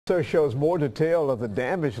So shows more detail of the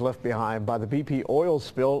damage left behind by the BP oil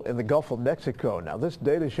spill in the Gulf of Mexico. Now this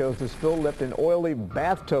data shows the spill left an oily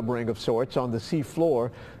bathtub ring of sorts on the sea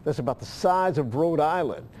floor that's about the size of Rhode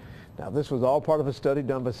Island. Now this was all part of a study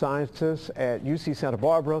done by scientists at UC Santa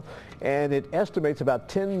Barbara, and it estimates about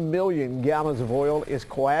 10 million gallons of oil is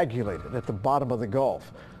coagulated at the bottom of the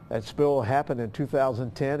Gulf. That spill happened in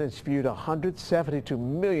 2010 and spewed 172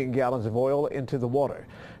 million gallons of oil into the water.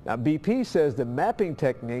 Now BP says the mapping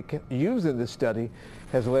technique used in this study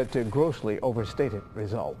has led to grossly overstated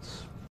results.